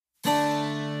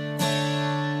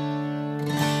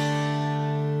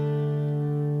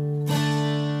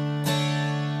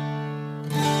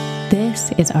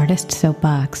This is Artist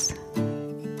Soapbox.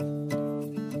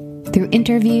 Through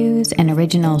interviews and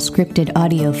original scripted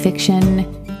audio fiction,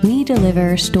 we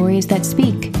deliver stories that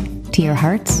speak to your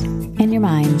hearts and your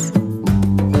minds.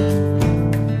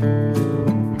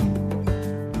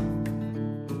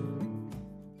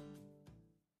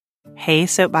 Hey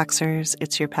Soapboxers,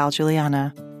 it's your pal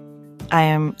Juliana. I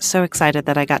am so excited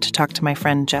that I got to talk to my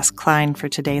friend Jess Klein for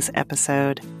today's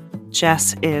episode.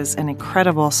 Jess is an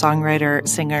incredible songwriter,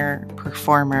 singer,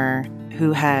 performer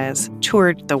who has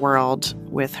toured the world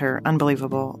with her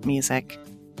unbelievable music.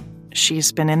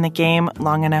 She's been in the game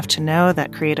long enough to know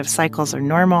that creative cycles are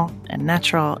normal and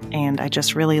natural, and I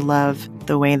just really love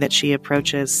the way that she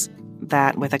approaches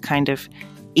that with a kind of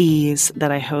ease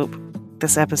that I hope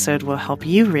this episode will help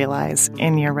you realize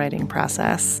in your writing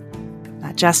process.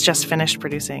 Jess just finished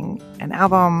producing an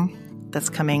album that's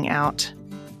coming out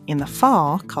in the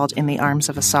fall called In the Arms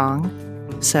of a Song.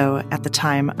 So at the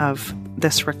time of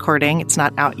this recording, it's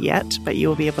not out yet, but you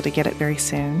will be able to get it very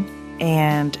soon.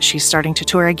 And she's starting to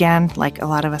tour again, like a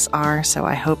lot of us are. So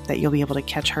I hope that you'll be able to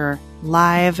catch her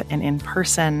live and in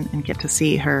person and get to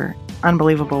see her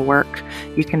unbelievable work.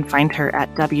 You can find her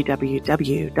at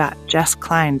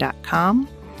www.jessklein.com.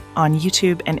 On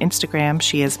YouTube and Instagram,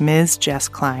 she is Ms. Jess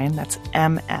Klein. That's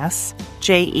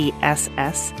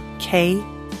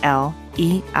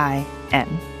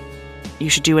MsJessKlein. You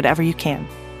should do whatever you can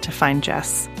to find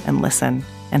Jess and listen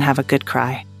and have a good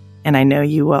cry. And I know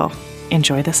you will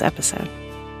enjoy this episode.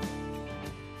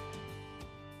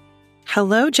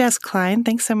 Hello, Jess Klein.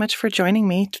 Thanks so much for joining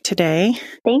me today.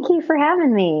 Thank you for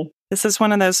having me. This is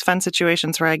one of those fun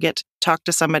situations where I get to talk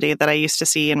to somebody that I used to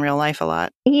see in real life a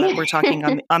lot. Yeah. But we're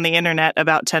talking on the internet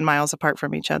about 10 miles apart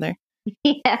from each other.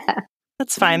 Yeah.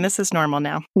 That's fine. This is normal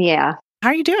now. Yeah. How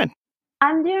are you doing?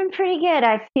 I'm doing pretty good.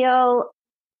 I feel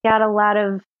got a lot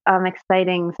of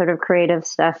exciting sort of creative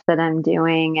stuff that I'm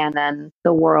doing, and then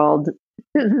the world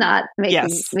is not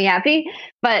making me happy.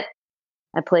 But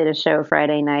I played a show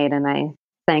Friday night and I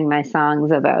sang my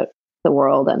songs about the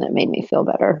world, and it made me feel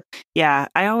better. Yeah,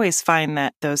 I always find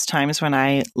that those times when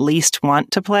I least want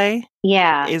to play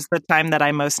is the time that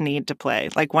I most need to play.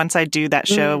 Like once I do that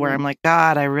show where I'm like,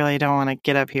 God, I really don't want to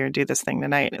get up here and do this thing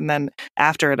tonight. And then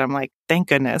after it, I'm like, thank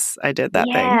goodness I did that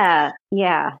thing.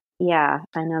 Yeah.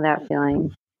 I know that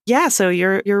feeling. Yeah, so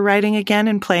you're writing again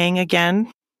and playing again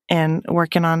and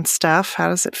working on stuff. How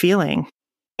is it feeling?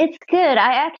 It's good.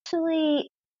 I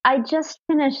just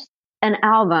finished an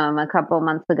album a couple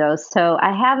months ago, so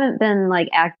I haven't been like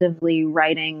actively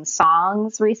writing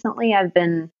songs recently. I've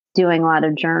been doing a lot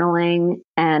of journaling,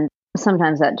 and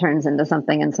sometimes that turns into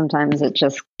something, and sometimes it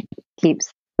just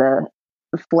keeps the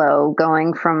flow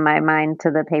going from my mind to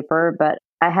the paper. But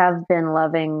I have been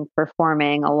loving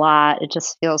performing a lot. It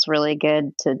just feels really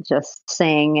good to just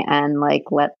sing and like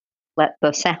let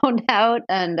the sound out,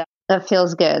 and that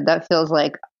feels good. That feels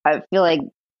like I feel like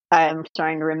I'm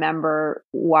starting to remember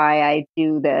why I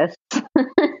do this.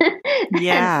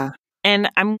 Yeah. And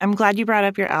I'm glad you brought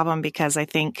up your album, because I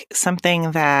think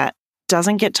something that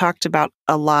doesn't get talked about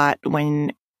a lot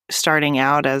when starting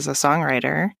out as a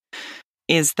songwriter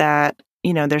is that,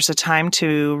 you know, there's a time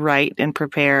to write and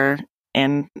prepare,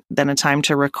 and then a time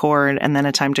to record, and then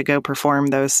a time to go perform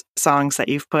those songs that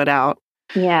you've put out.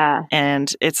 Yeah.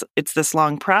 And it's this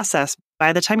long process.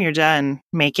 By the time you're done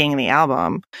making the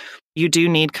album, you do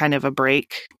need kind of a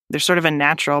break. There's sort of a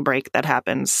natural break that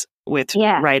happens with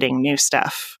writing new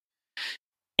stuff.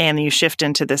 And you shift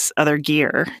into this other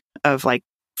gear of like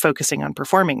focusing on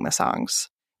performing the songs.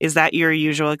 Is that your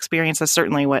usual experience? That's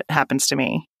certainly what happens to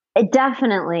me.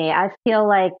 Definitely. I feel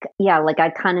like, like I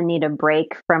kind of need a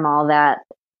break from all that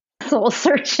soul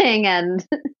searching and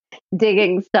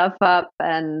digging stuff up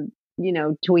and, you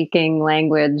know, tweaking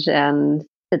language. And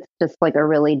it's just like a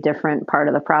really different part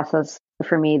of the process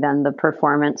for me than the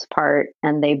performance part.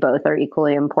 And they both are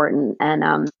equally important. And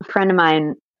a friend of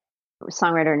mine, a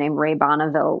songwriter named Ray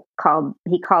Bonneville, called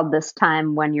this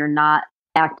time when you're not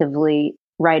actively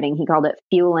writing, he called it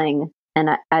fueling.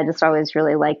 And I just always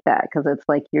really like that, because it's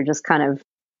like you're just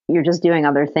doing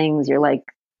other things. You're like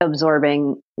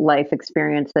absorbing life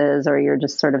experiences, or you're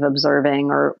just sort of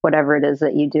observing, or whatever it is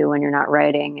that you do when you're not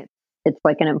writing. It's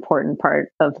like an important part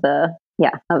of the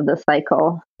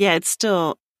cycle. Yeah, it's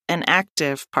still an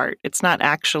active part. It's not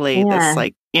actually this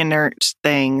like inert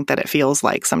thing that it feels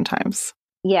like sometimes.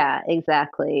 Yeah,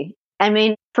 exactly. I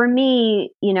mean, for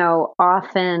me, you know,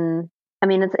 often, I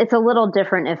mean, it's a little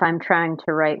different if I'm trying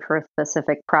to write for a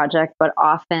specific project, but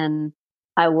often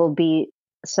I will be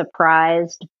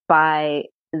surprised by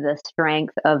the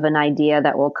strength of an idea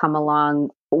that will come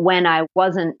along when I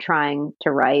wasn't trying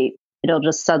to write. it'll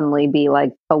just suddenly be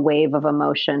like a wave of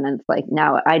emotion. And it's like,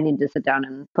 now I need to sit down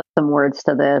and put some words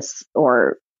to this,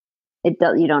 or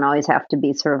you don't always have to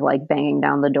be sort of like banging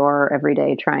down the door every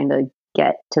day trying to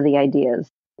get to the ideas.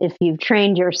 If you've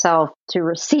trained yourself to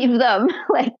receive them,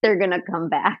 like they're going to come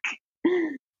back.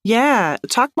 Yeah.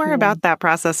 Talk more about that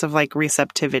process of like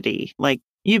receptivity. Like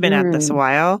you've been at this a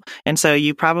while, and so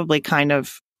you probably kind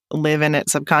of live in it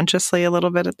subconsciously a little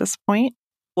bit at this point.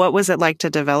 What was it like to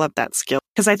develop that skill?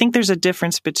 Because I think there's a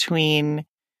difference between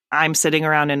I'm sitting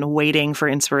around and waiting for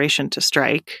inspiration to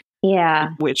strike.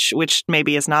 Yeah. Which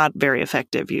maybe is not very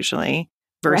effective usually,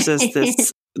 versus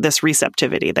this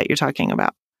receptivity that you're talking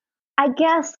about. I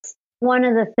guess one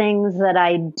of the things that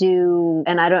I do,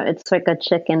 and it's like a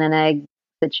chicken and egg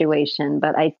situation,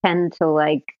 but I tend to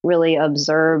like really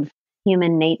observe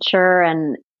human nature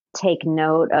and take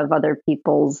note of other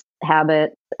people's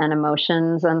habits and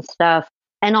emotions and stuff.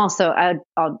 And also,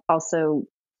 I'll also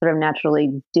sort of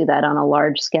naturally do that on a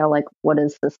large scale. Like, what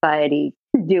is society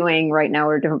doing right now,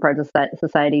 or different parts of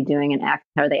society doing, and how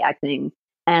are they acting?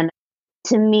 And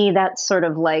to me, that's sort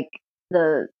of like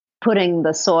putting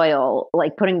the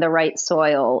right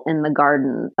soil in the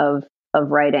garden of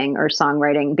writing or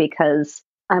songwriting, because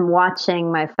I'm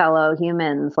watching my fellow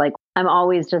humans. Like, I'm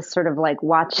always just sort of like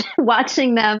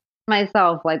watching them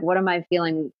myself. Like, what am I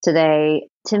feeling today?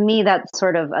 To me, that's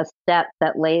sort of a step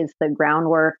that lays the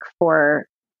groundwork for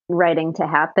writing to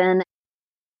happen.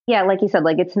 Yeah, like you said,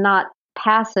 like it's not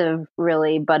passive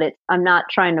really, but I'm not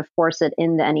trying to force it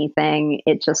into anything.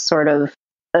 It just sort of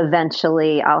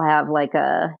eventually I'll have like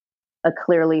a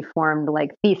clearly formed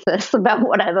like thesis about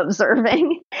what I'm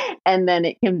observing, and then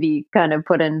it can be kind of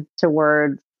put into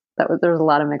words. There's a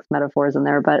lot of mixed metaphors in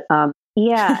there, but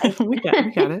yeah, we got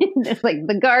it. It's like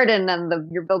the garden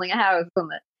and you're building a house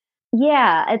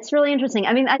yeah, it's really interesting.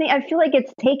 I mean, I feel like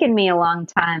it's taken me a long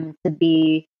time to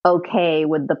be okay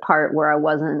with the part where I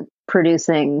wasn't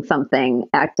producing something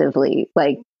actively.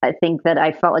 Like, I think that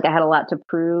I felt like I had a lot to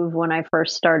prove when I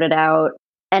first started out.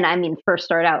 And I mean,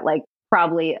 like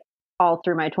probably all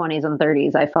through my 20s and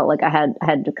 30s, I felt like I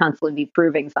had to constantly be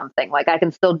proving something. Like, I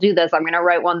can still do this. I'm going to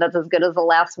write one that's as good as the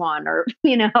last one, or,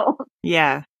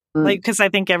 Yeah. Like, because I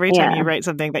think every time you write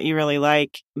something that you really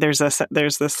like, there's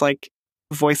this like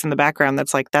voice in the background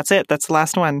that's like, that's it. That's the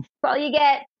last one. That's all you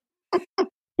get.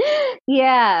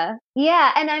 Yeah.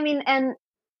 Yeah. And I mean, and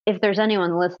if there's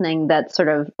anyone listening that's sort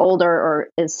of older or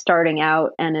is starting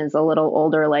out and is a little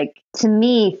older, like, to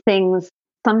me, things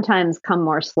sometimes come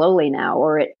more slowly now,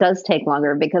 or it does take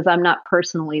longer, because I'm not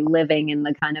personally living in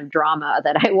the kind of drama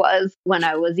that I was when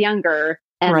I was younger.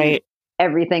 And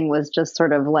everything was just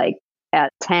sort of like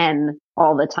at 10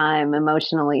 all the time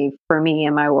emotionally for me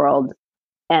in my world.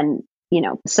 And,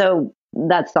 so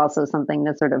that's also something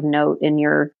to sort of note in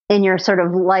your sort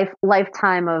of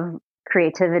lifetime of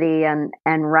creativity and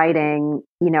writing.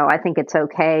 I think it's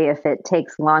okay if it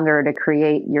takes longer to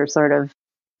create your sort of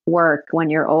work. When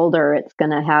you're older, it's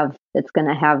going to have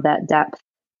that depth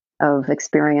of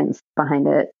experience behind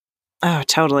it. Oh,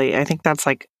 totally. I think that's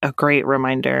like a great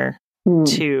reminder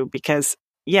too, because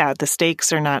the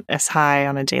stakes are not as high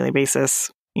on a daily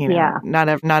basis.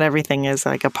 Not everything is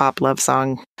like a pop love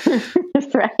song.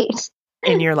 Right.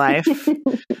 In your life.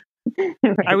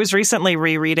 Right. I was recently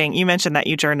rereading, you mentioned that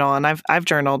you journal, and I've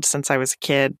journaled since I was a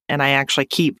kid, and I actually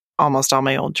keep almost all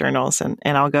my old journals, and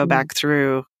I'll go back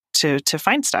through to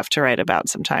find stuff to write about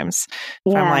sometimes.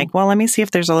 If I'm like, well, let me see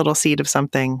if there's a little seed of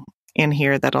something in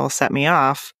here that'll set me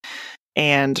off.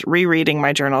 And rereading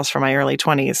my journals from my early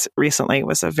 20s recently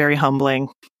was a very humbling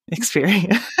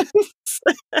experience.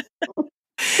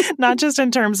 Not just in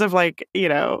terms of like,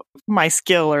 my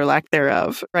skill or lack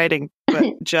thereof writing, but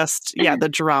just, the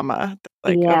drama.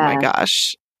 Like, oh my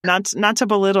gosh. Not to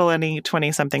belittle any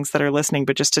 20-somethings that are listening,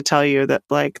 but just to tell you that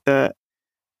like the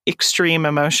extreme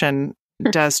emotion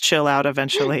does chill out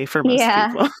eventually for most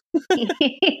people.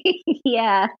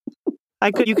 Yeah.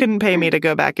 You couldn't pay me to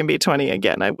go back and be 20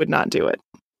 again. I would not do it.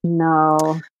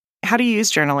 No. How do you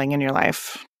use journaling in your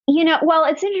life? Well,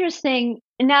 it's interesting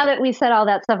now that we said all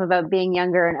that stuff about being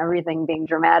younger and everything being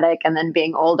dramatic, and then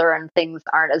being older and things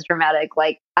aren't as dramatic.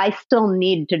 Like, I still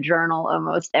need to journal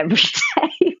almost every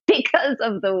day because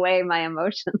of the way my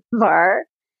emotions are.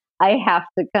 I have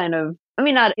to kind of, I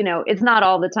mean, not, it's not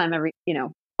all the time,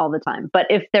 all the time. But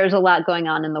if there's a lot going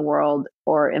on in the world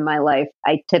or in my life,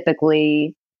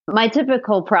 my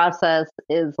typical process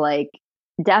is like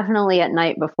definitely at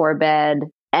night before bed.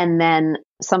 And then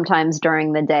sometimes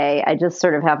during the day, I just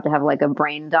sort of have to have like a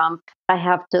brain dump. I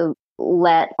have to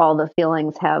let all the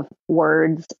feelings have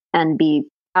words and be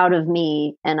out of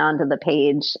me and onto the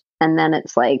page. And then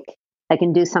it's like, I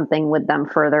can do something with them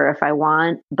further if I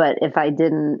want. But if I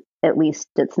didn't, at least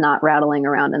it's not rattling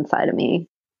around inside of me.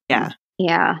 Yeah.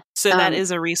 Yeah. So that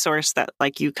is a resource that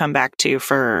like you come back to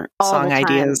for song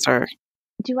ideas, or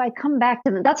do I come back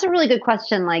to them? That's a really good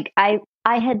question. Like I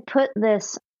had put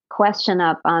this question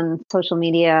up on social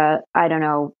media, I don't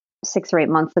know, 6 or 8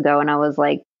 months ago. And I was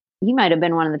like, you might have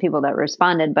been one of the people that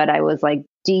responded, but I was like,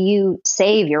 do you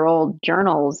save your old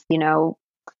journals,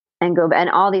 and go, and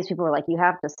all these people were like, you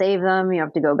have to save them. You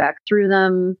have to go back through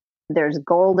them. There's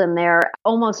gold in there.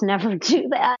 Almost never do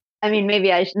that. I mean,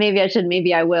 maybe I should,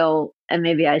 maybe I will, and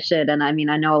maybe I should. And I mean,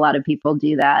 I know a lot of people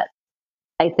do that.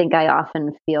 I think I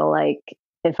often feel like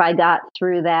if I got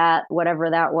through that, whatever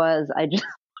that was, I just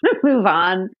want to move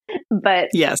on. But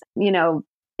yes,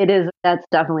 that's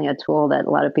definitely a tool that a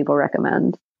lot of people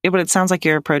recommend. But it sounds like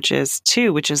your approach is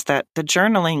too, which is that the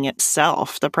journaling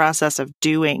itself, the process of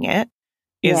doing it,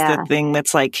 is the thing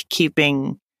that's like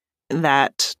keeping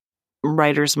that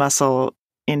writer's muscle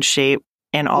in shape,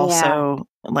 and also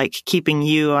like keeping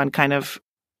you on kind of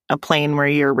a plane where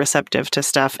you're receptive to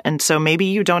stuff. And so maybe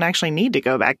you don't actually need to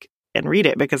go back and read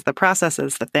it because the process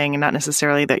is the thing, and not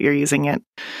necessarily that you're using it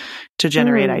to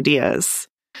generate ideas.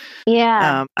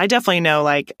 Yeah. I definitely know,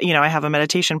 like, I have a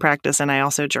meditation practice and I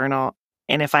also journal.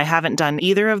 And if I haven't done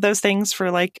either of those things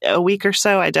for like a week or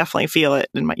so, I definitely feel it.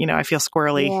 And, I feel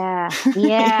squirrely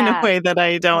in a way that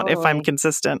I don't if I'm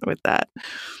consistent with that.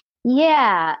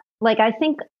 Yeah. Like I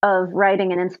think of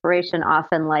writing and inspiration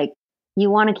often like you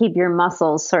want to keep your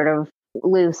muscles sort of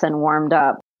loose and warmed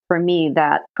up. For me,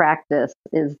 that practice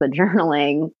is the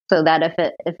journaling, so that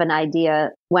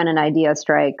when an idea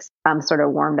strikes, I'm sort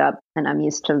of warmed up and I'm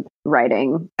used to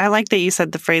writing. I like that you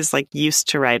said the phrase like used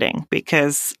to writing,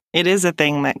 because it is a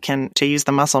thing that can, to use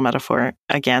the muscle metaphor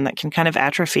again, that can kind of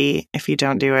atrophy if you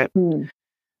don't do it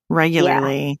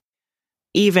regularly. Yeah.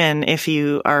 Even if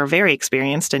you are very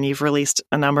experienced and you've released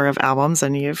a number of albums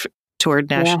and you've toured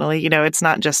nationally, it's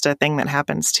not just a thing that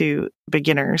happens to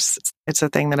beginners. It's a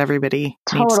thing that everybody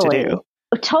needs to do.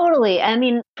 Totally. I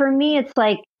mean, for me, it's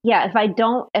like, if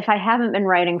I haven't been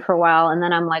writing for a while and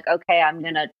then I'm like, okay, I'm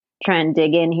going to try and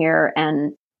dig in here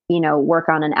and, work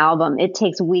on an album. It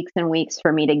takes weeks and weeks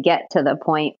for me to get to the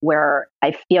point where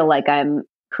I feel like I'm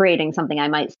creating something I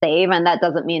might save. And that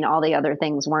doesn't mean all the other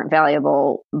things weren't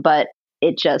valuable, but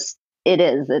it's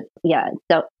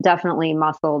definitely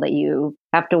muscle that you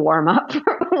have to warm up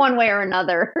one way or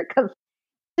another. Because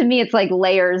to me, it's like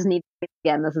layers need,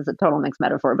 again, this is a total mixed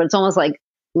metaphor, but it's almost like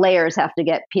layers have to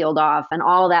get peeled off, and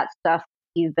all that stuff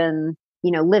you've been,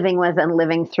 living with and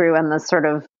living through, and the sort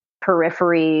of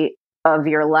periphery of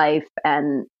your life,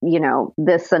 and,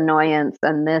 this annoyance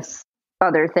and this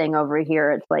other thing over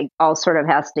here, it's like all sort of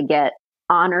has to get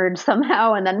honored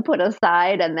somehow and then put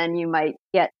aside, and then you might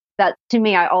get that. To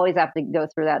me, I always have to go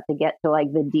through that to get to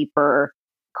like the deeper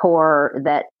core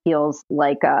that feels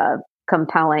like a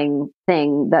compelling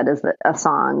thing that is a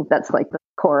song, that's like the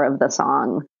core of the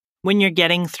song. When you're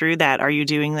getting through that, are you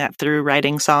doing that through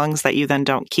writing songs that you then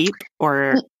don't keep,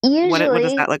 or usually, what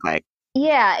does that look like?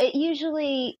 Yeah, it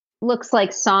usually looks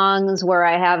like songs where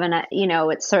I have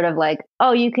it's sort of like,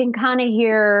 oh, you can kind of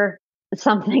hear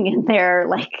something in there.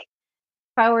 Like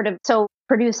if I were to, so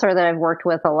producer that I've worked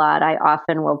with a lot, I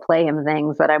often will play him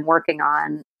things that I'm working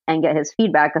on and get his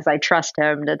feedback because I trust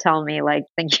him to tell me like,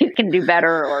 think you can do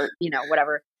better, or,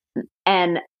 whatever.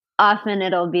 And often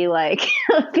it'll be like,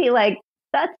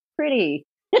 that's pretty.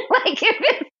 Like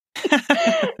if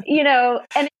it's,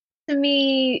 and to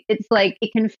me, it's like,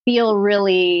 it can feel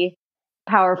really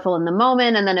powerful in the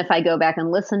moment. And then if I go back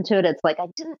and listen to it, it's like, I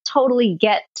didn't totally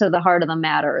get to the heart of the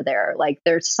matter there. Like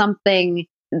there's something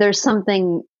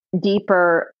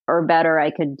deeper or better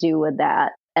I could do with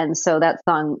that. And so that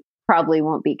song probably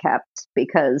won't be kept,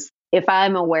 because if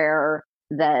I'm aware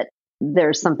that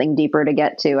there's something deeper to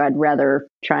get to, I'd rather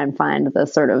try and find the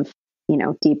sort of,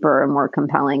 deeper and more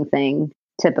compelling thing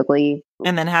typically.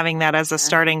 And then having that as a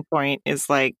starting point is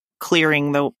like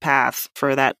clearing the path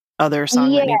for that other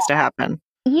song that needs to happen.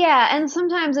 Yeah. And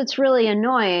sometimes it's really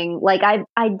annoying. Like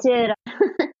I did,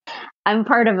 I'm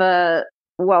part of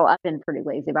I've been pretty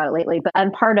lazy about it lately, but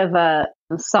I'm part of a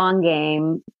song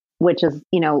game, which is,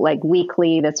 like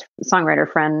weekly, this songwriter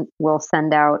friend will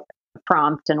send out a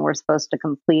prompt and we're supposed to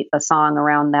complete a song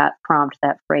around that prompt,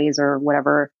 that phrase or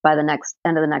whatever, by the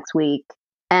end of the next week.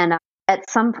 And at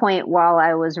some point while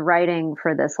I was writing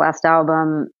for this last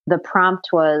album, the prompt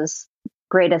was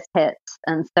greatest hits.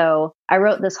 And so I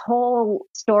wrote this whole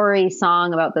story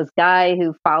song about this guy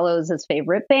who follows his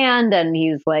favorite band, and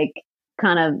he's like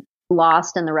kind of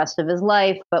lost in the rest of his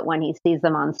life. But when he sees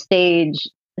them on stage,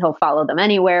 he'll follow them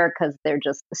anywhere because they're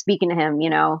just speaking to him,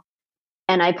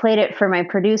 And I played it for my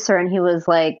producer, and he was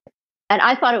like, and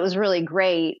I thought it was really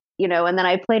great, and then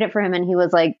I played it for him, and he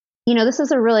was like, this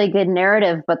is a really good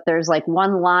narrative, but there's like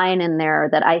one line in there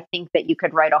that I think that you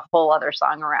could write a whole other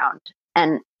song around.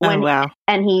 And wow.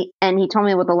 and he told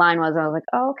me what the line was. I was like,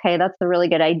 oh, okay, that's a really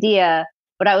good idea.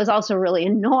 But I was also really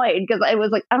annoyed because I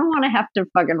was like, I don't want to have to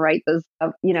fucking write this,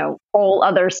 whole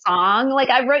other song. Like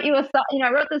I wrote you a song,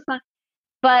 I wrote this song,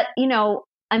 but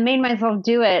I made myself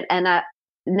do it, and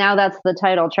now that's the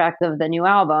title track of the new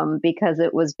album because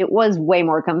it was way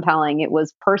more compelling. It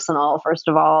was personal, first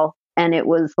of all, and it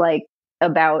was like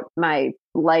about my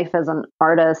life as an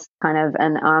artist, kind of,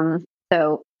 and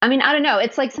so I mean, I don't know.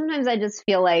 It's like sometimes I just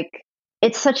feel like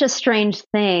it's such a strange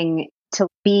thing to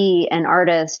be an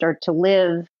artist or to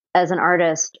live as an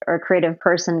artist or a creative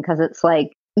person, because it's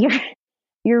like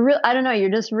you're real. I don't know. You're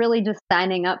just really just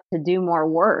signing up to do more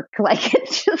work. Like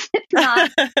it's not,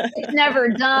 it's never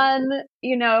done.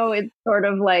 It's sort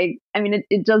of like, I mean,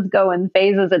 it does go in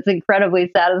phases. It's incredibly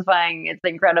satisfying. It's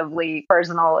incredibly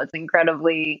personal. It's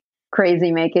incredibly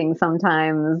crazy making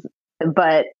sometimes.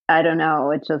 But I don't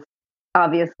know. It just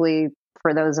obviously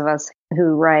for those of us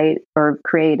who write or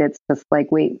create, it's just like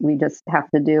we just have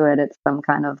to do it. It's some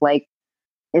kind of like,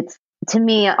 it's to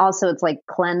me also it's like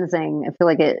cleansing. I feel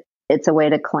like it's a way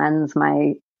to cleanse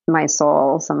my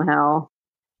soul somehow.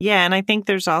 Yeah, and I think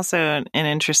there's also an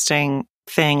interesting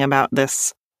thing about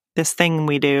this thing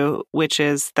we do, which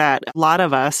is that a lot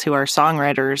of us who are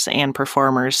songwriters and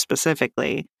performers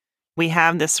specifically, we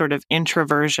have this sort of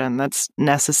introversion that's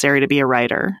necessary to be a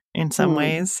writer in some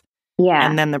ways. Yeah.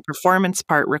 And then the performance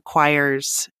part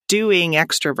requires doing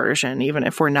extroversion, even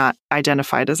if we're not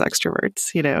identified as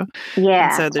extroverts, Yeah.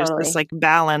 And so there's totally. this like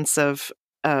balance of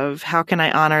how can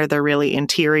I honor the really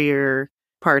interior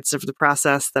parts of the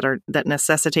process that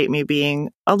necessitate me being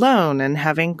alone and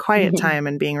having quiet time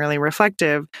and being really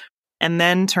reflective, and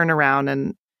then turn around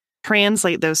and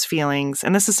translate those feelings.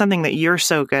 And this is something that you're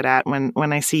so good at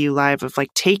when I see you live, of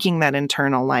like taking that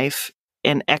internal life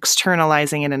and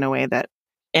externalizing it in a way that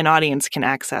an audience can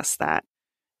access that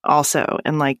also.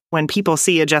 And like when people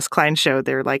see a Jess Klein show,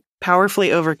 they're like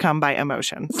powerfully overcome by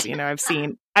emotions.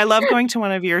 I love going to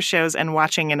one of your shows and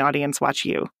watching an audience watch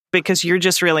you, because you're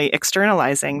just really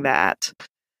externalizing that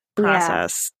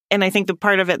process. Yeah. And I think the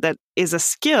part of it that is a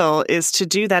skill is to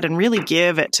do that and really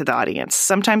give it to the audience.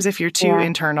 Sometimes if you're too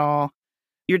internal,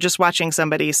 you're just watching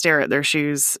somebody stare at their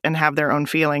shoes and have their own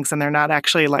feelings, and they're not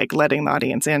actually like letting the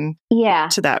audience in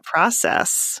to that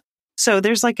process. So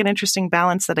there's like an interesting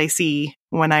balance that I see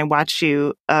when I watch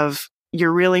you of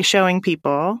you're really showing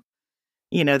people,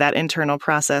 that internal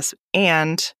process,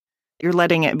 and you're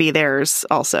letting it be theirs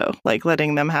also, like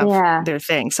letting them have their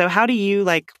thing. So how do you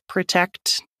like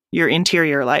protect your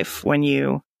interior life when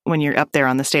you're up there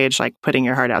on the stage, like putting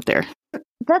your heart out there?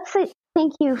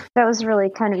 Thank you. That was really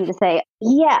kind of you to say.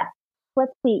 Yeah.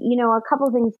 Let's see. A couple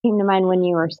of things came to mind when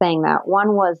you were saying that.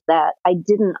 One was that I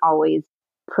didn't always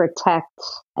protect,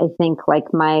 I think,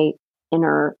 like my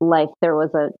inner life. There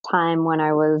was a time when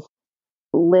I was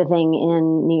living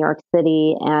in New York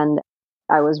City and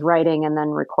I was writing and then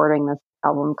recording this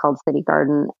album called City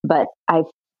Garden, but I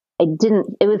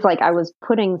didn't, it was like I was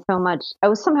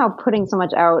somehow putting so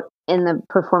much out in the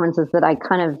performances that I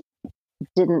kind of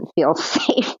didn't feel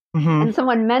safe. And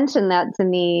someone mentioned that to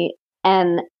me,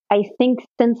 and I think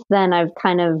since then I've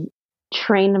kind of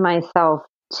trained myself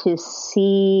to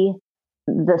see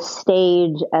the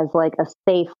stage as like a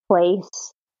safe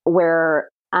place where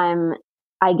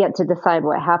I get to decide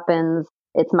what happens.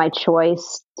 It's my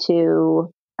choice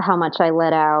to how much I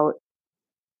let out.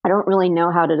 I don't really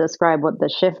know how to describe what the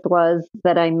shift was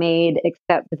that I made,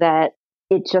 except that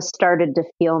it just started to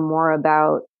feel more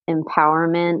about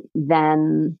empowerment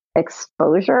than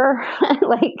exposure.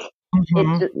 Like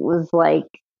it was like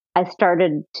I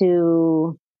started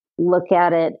to look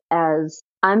at it as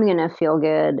I'm going to feel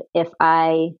good if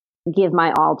I give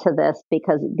my all to this,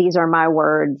 because these are my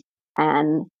words,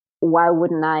 and why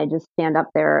wouldn't I just stand up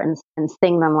there and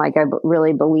sing them like I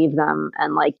really believe them,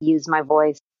 and like use my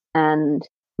voice and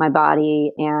my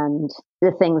body and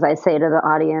the things I say to the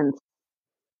audience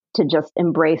to just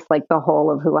embrace like the whole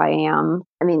of who I am.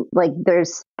 I mean, like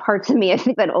there's parts of me I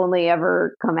think that only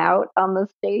ever come out on the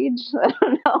stage. I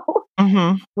don't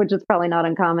know, which is probably not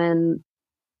uncommon.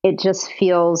 It just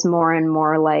feels more and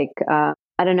more like, I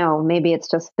don't know, maybe it's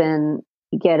just been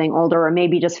getting older, or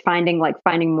maybe just finding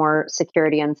more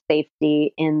security and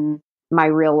safety in my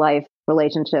real life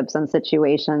relationships and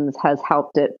situations has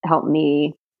helped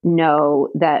me know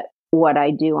that what I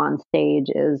do on stage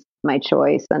is my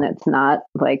choice, and it's not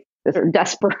like this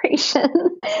desperation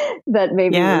that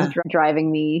maybe was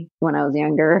driving me when I was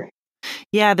younger.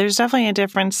 Yeah, there's definitely a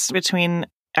difference between,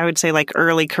 I would say, like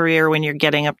early career when you're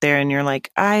getting up there and you're like,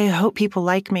 I hope people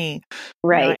like me.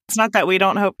 Right. It's not that we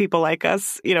don't hope people like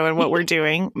us, in what we're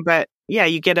doing, but yeah,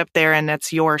 you get up there and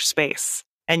that's your space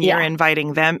and you're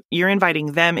inviting them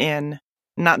in,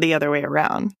 not the other way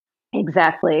around.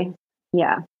 Exactly.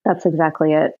 Yeah, that's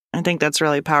exactly it. I think that's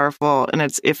really powerful. And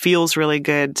it feels really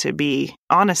good to be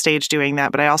on a stage doing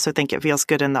that. But I also think it feels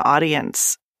good in the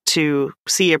audience to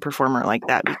see a performer like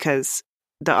that, because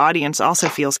the audience also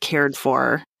feels cared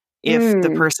for if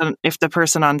the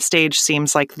person on stage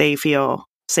seems like they feel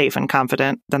safe and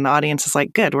confident. Then the audience is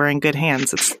like, good, we're in good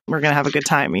hands. We're going to have a good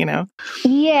time,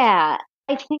 Yeah,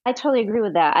 I think I totally agree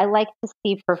with that. I like to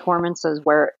see performances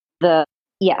where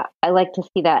I like to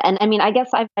see that. And I mean, I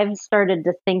guess I've started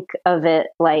to think of it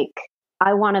like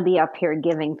I want to be up here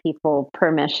giving people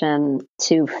permission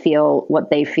to feel what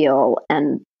they feel.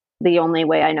 And the only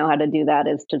way I know how to do that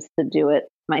is just to do it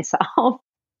myself.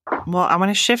 Well, I want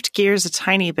to shift gears a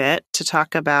tiny bit to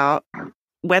talk about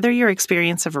whether your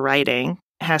experience of writing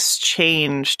has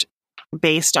changed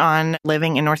based on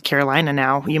living in North Carolina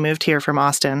now. You moved here from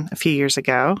Austin a few years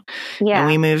ago. Yeah. And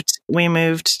we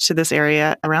moved to this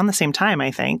area around the same time,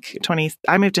 I think.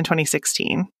 I moved in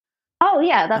 2016. Oh,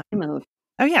 yeah, that's the move.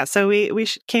 Oh, yeah. So we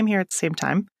came here at the same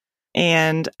time.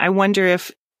 And I wonder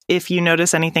if you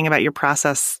notice anything about your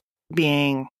process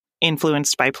being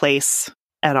influenced by place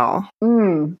at all.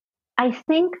 I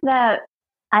think that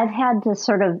I've had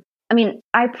to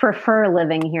I prefer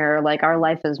living here. Like, our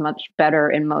life is much better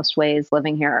in most ways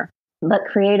living here. But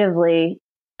creatively,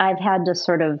 I've had to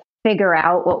sort of figure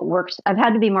out what works. I've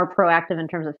had to be more proactive in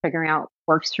terms of figuring out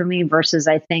what works for me versus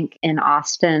I think in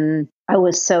Austin, I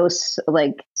was so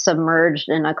like submerged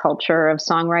in a culture of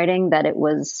songwriting that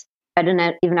I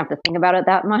didn't even have to think about it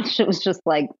that much. It was just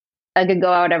like, I could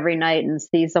go out every night and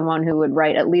see someone who would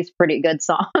write at least pretty good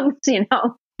songs,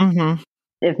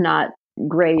 if not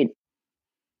great.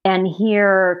 And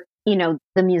here, the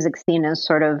music scene is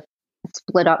sort of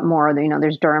split up more.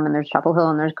 There's Durham and there's Chapel Hill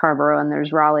and there's Carrboro and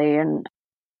there's Raleigh. And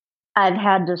I've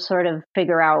had to sort of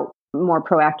figure out more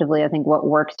proactively, I think, what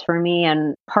works for me.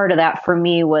 And part of that for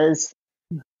me was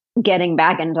getting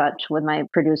back in touch with my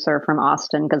producer from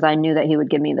Austin, because I knew that he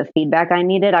would give me the feedback I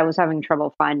needed. I was having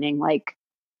trouble finding like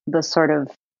the sort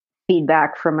of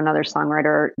feedback from another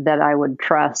songwriter that I would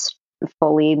trust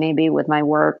fully, maybe with my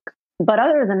work. But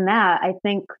other than that, I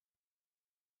think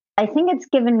it's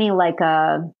given me like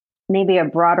maybe a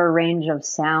broader range of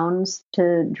sounds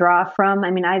to draw from.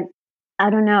 I mean, I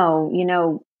don't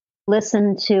know,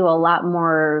 listen to a lot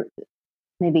more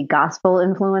maybe gospel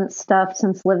influenced stuff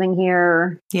since living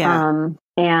here. Yeah.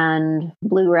 And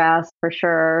bluegrass for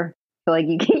sure. So like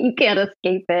you can't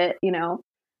escape it,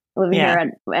 living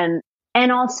here.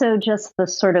 And also just the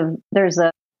sort of,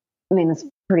 it's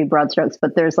pretty broad strokes,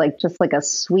 but there's like just like a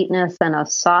sweetness and a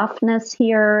softness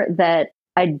here that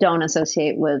I don't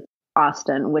associate with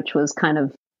Austin, which was kind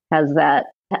of has that,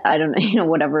 I don't know,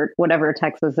 whatever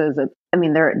Texas is.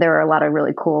 There are a lot of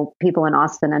really cool people in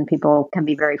Austin and people can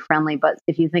be very friendly. But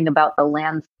if you think about the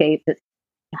landscape, it's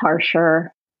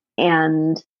harsher.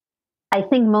 And I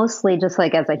think mostly just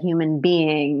like as a human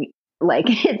being, like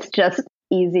it's just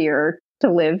easier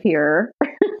to live here.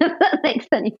 If that makes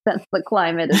any sense. The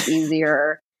climate is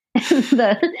easier.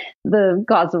 The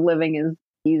cost of living is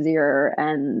easier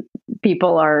and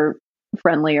people are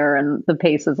friendlier and the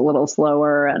pace is a little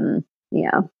slower. And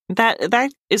yeah.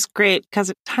 That is great because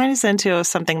it ties into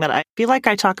something that I feel like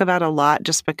I talk about a lot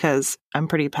just because I'm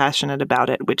pretty passionate about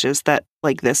it, which is that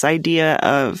like this idea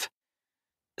of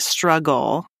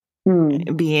struggle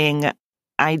being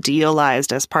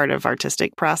idealized as part of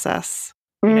artistic process.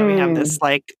 We have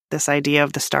this idea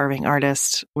of the starving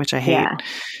artist, which I hate.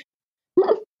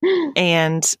 Yeah.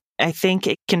 And I think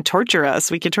it can torture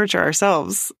us. We can torture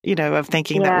ourselves, of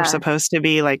thinking that we're supposed to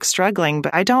be like struggling,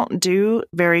 but I don't do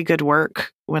very good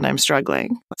work when I'm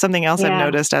struggling. Something else I've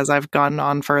noticed as I've gone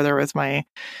on further with my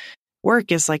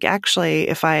work is like, actually,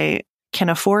 if I can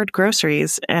afford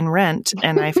groceries and rent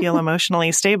and I feel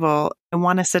emotionally stable, I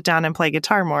want to sit down and play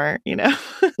guitar more,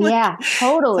 Yeah,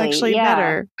 totally. It's actually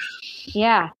better.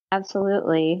 Yeah,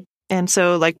 absolutely. And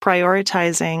so like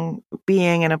prioritizing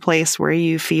being in a place where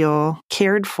you feel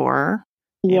cared for,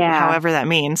 however that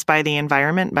means, by the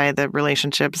environment, by the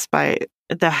relationships, by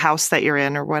the house that you're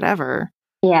in or whatever,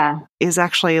 is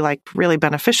actually like really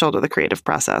beneficial to the creative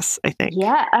process, I think.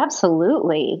 Yeah,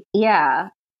 absolutely. Yeah.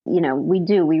 We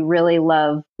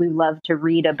love to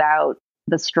read about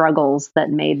the struggles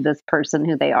that made this person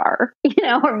who they are,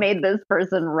 or made this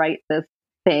person write this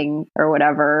thing or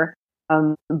whatever.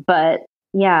 But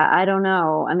yeah, I don't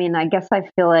know. I mean, I guess I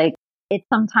feel like it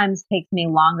sometimes takes me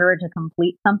longer to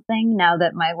complete something now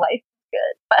that my life is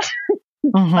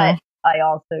good. But I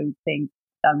also think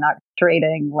I'm not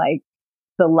trading like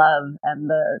the love and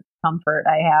the comfort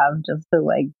I have just to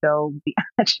like go be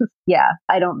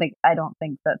I don't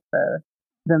think that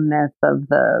the myth of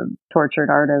the tortured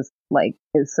artist like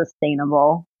is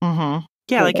sustainable.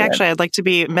 Yeah, like actually I'd like to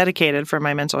be medicated for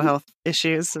my mental health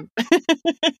issues.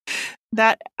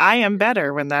 That I am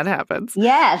better when that happens.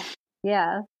 Yes.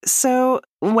 Yeah. So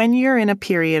when you're in a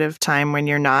period of time when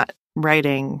you're not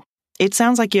writing, it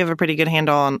sounds like you have a pretty good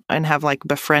handle on and have like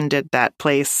befriended that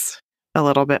place a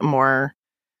little bit more.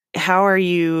 How do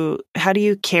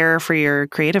you care for your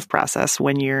creative process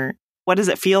what does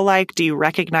it feel like? Do you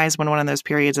recognize when one of those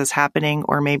periods is happening,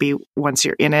 or maybe once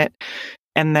you're in it?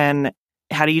 And then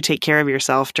how do you take care of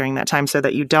yourself during that time so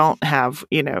that you don't have,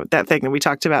 that thing that we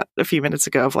talked about a few minutes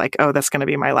ago of like, oh, that's going to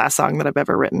be my last song that I've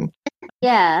ever written?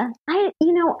 Yeah. I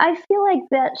feel like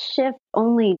that shift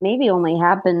only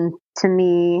happened to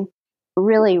me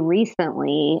really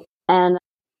recently. And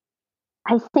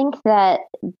I think that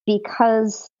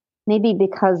because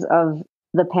of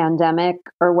the pandemic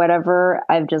or whatever,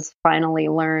 I've just finally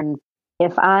learned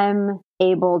if I'm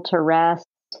able to rest,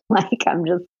 like I'm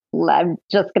just going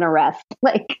to rest.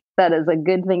 Like that is a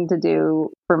good thing to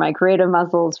do for my creative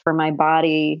muscles, for my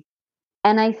body.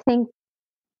 And I think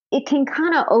it can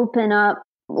kind of open up,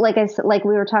 like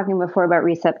we were talking before about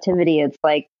receptivity. It's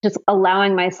like just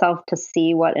allowing myself to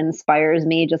see what inspires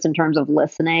me just in terms of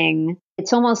listening.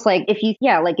 It's almost like if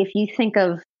you think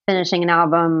of finishing an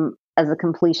album as a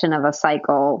completion of a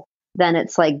cycle, then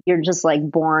it's like you're just like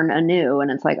born anew,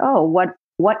 and it's like, oh,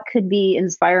 what could be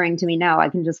inspiring to me now? I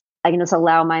can just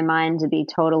allow my mind to be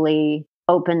totally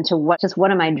open to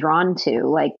what am I drawn to?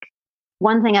 Like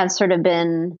one thing I've sort of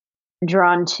been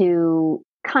drawn to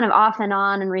kind of off and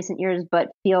on in recent years,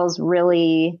 but feels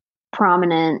really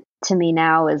prominent to me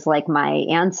now is like my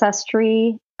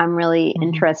ancestry. I'm really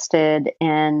interested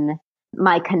in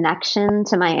my connection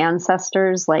to my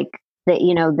ancestors, like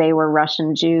that, they were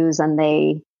Russian Jews and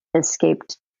they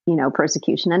escaped,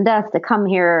 persecution and death to come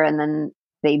here. And then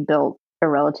they built a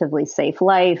relatively safe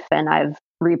life. And I've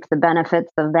reaped the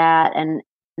benefits of that. And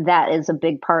that is a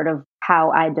big part of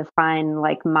how I define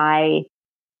like my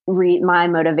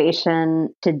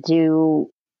motivation to do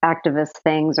activist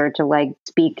things or to like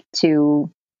speak to,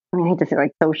 I hate to say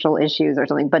like social issues or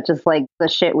something, but just like the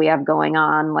shit we have going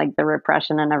on, like the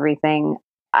repression and everything.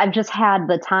 I've just had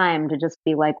the time to just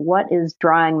be like, what is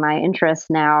drawing my interest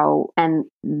now? And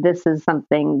this is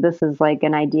like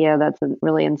an idea that's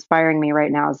really inspiring me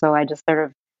right now. So I just sort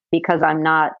of, because I'm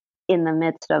not in the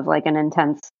midst of like an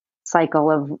intense cycle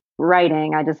of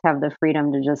writing, I just have the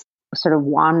freedom to just sort of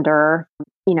wander,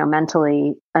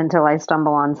 mentally until I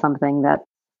stumble on something that's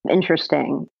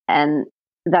interesting. And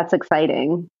that's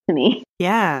exciting to me.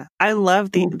 Yeah. I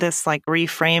love this like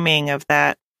reframing of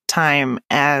that time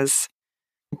as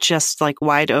just like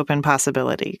wide open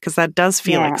possibility, because that does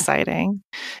feel exciting.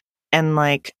 And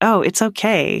like, oh, it's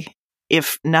okay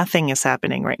if nothing is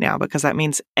happening right now, because that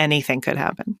means anything could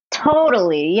happen.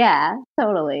 Totally. Yeah,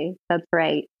 totally. That's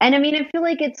right. And I mean, I feel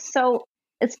like it's so,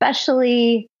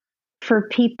 especially for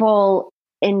people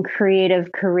in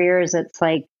creative careers, it's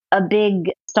like a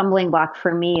big stumbling block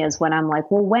for me is when I'm like,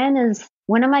 well, when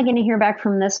am I going to hear back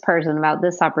from this person about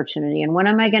this opportunity? And when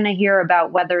am I going to hear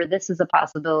about whether this is a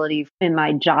possibility in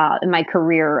my job, in my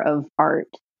career of art?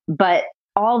 But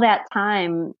all that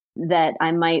time that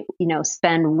I might,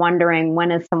 spend wondering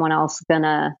when is someone else going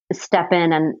to step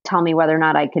in and tell me whether or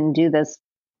not I can do this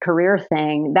career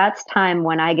thing, that's time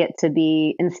when I get to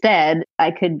be, instead, I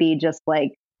could be just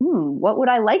like, what would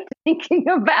I like to be thinking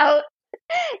about?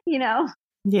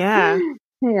 Yeah.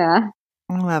 Yeah.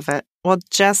 I love it. Well,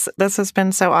 Jess, this has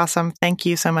been so awesome. Thank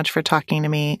you so much for talking to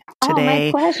me today.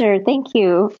 Oh, my pleasure. Thank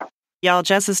you. Y'all,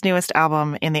 Jess's newest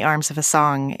album, In the Arms of a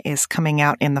Song, is coming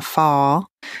out in the fall,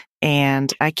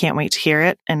 and I can't wait to hear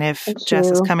it. And if Jess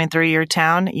is coming through your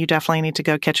town, you definitely need to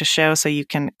go catch a show so you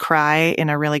can cry in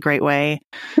a really great way.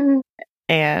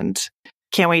 And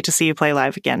can't wait to see you play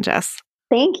live again, Jess.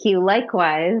 Thank you.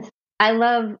 Likewise. I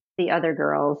love The Other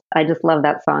Girls. I just love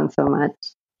that song so much.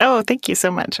 Oh, thank you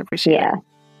so much. I appreciate it.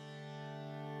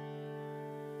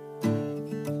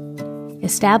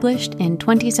 Established in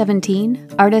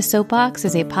 2017, Artist Soapbox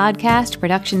is a podcast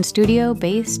production studio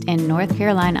based in North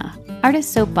Carolina.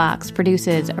 Artist Soapbox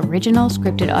produces original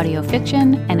scripted audio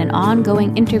fiction and an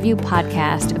ongoing interview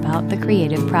podcast about the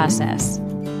creative process.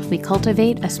 We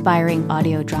cultivate aspiring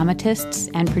audio dramatists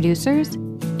and producers,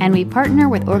 and we partner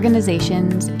with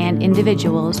organizations and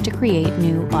individuals to create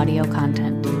new audio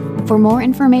content. For more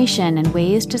information and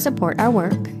ways to support our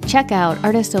work, check out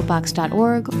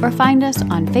artistsoapbox.org or find us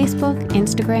on Facebook,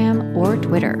 Instagram, or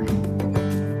Twitter.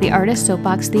 The Artist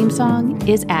Soapbox theme song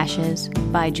is Ashes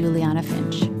by Juliana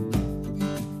Finch.